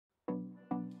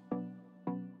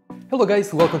Hello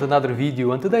guys, welcome to another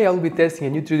video, and today I will be testing a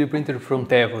new 3D printer from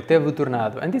Tevo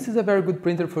Tornado, and this is a very good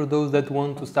printer for those that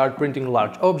want to start printing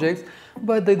large objects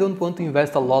but they don't want to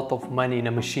invest a lot of money in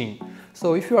a machine.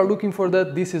 So if you are looking for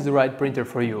that, this is the right printer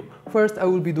for you. First I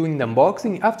will be doing the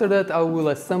unboxing, after that I will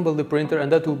assemble the printer, and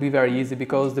that will be very easy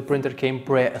because the printer came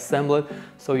pre-assembled,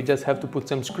 so you just have to put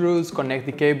some screws, connect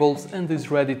the cables and it's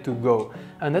ready to go.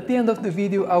 And at the end of the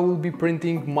video I will be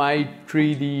printing my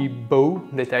 3D bow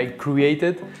that I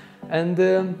created. And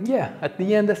yeah, at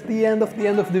the end of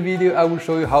the video I will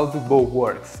show you how the bow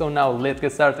works. So now let's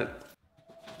get started.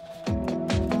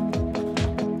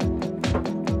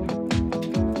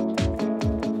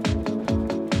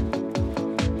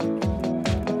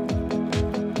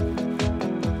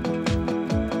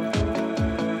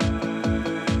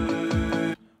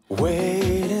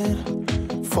 Waiting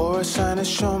for a sign to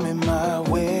show me my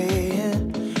way.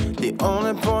 The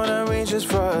only point I reach is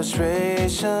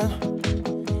frustration.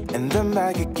 And then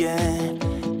back again,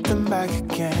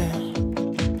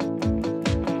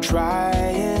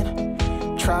 trying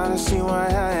to see why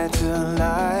I had to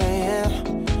lie.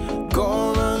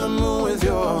 Go around the moon with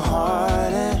your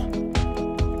heart,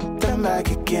 and then back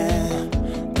again.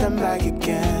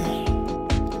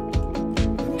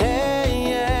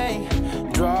 Hey,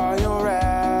 draw your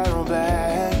arrow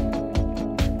back.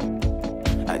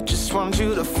 I just want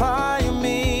you to fly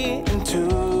me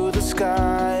into the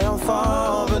sky. I'll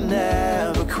fall but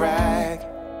never crack.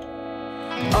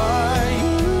 Are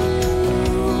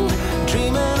you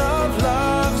dreaming of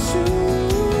love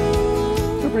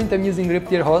soon? To print I'm using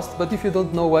Reptier Host, but if you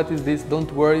don't know what is this,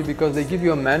 don't worry, because they give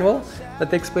you a manual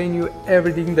that explains you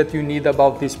everything that you need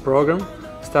about this program,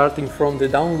 starting from the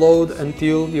download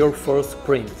until your first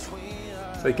print.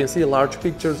 So you can see large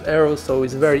pictures, arrows, so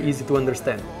it's very easy to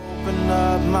understand. Open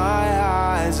up my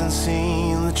eyes and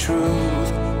see the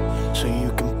truth, so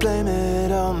you can blame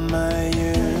it on my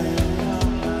youth.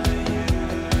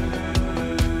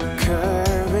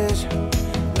 Courage,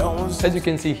 no one's... As you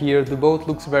can see here, the boat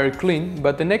looks very clean,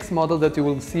 but the next model that you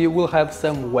will see will have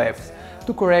some waves.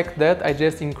 To correct that, I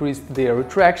just increased the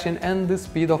retraction and the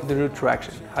speed of the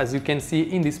retraction, as you can see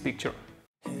in this picture.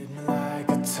 Hit me like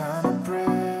a ton of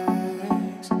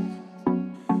bricks.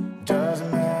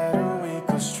 Doesn't matter, weak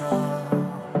or strong.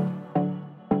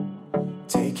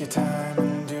 Take your time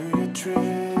and do your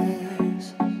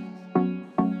tricks.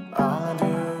 All I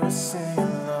do is sing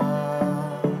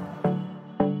along.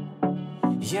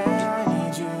 Yeah, I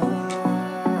need you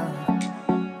around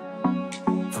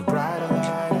for brighter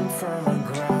light and firmer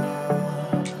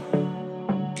ground.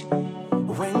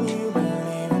 When you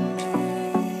believe in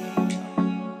me,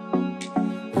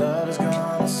 love is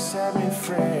gonna set me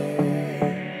free.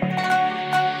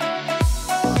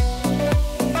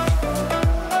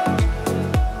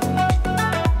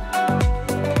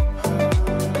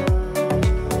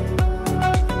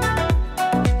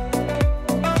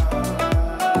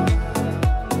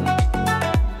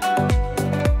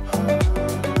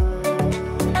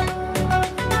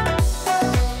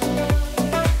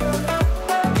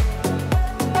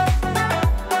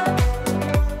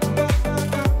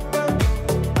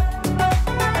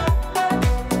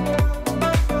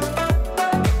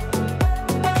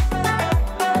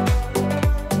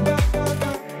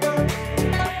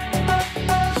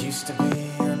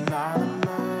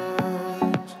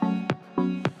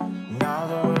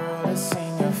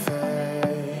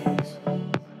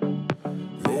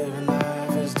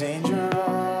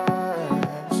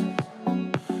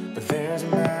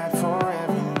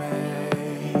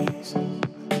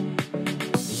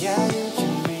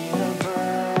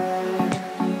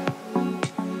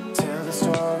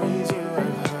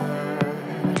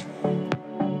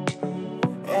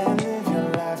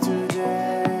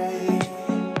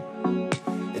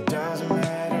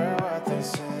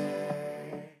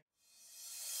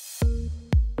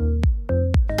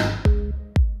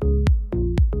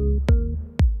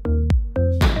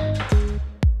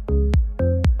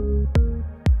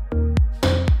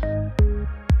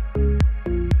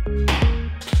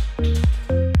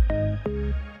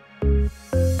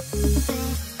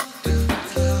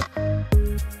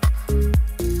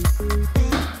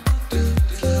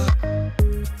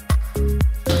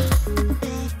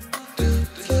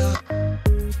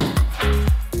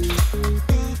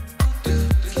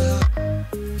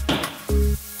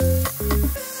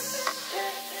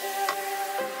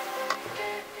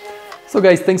 So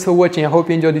guys, thanks for watching, I hope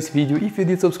you enjoyed this video. If you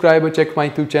did, subscribe or check my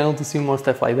YouTube channel to see more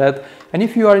stuff like that. And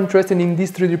if you are interested in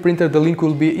this 3D printer, the link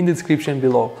will be in the description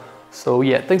below. So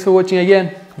yeah, thanks for watching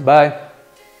again, bye!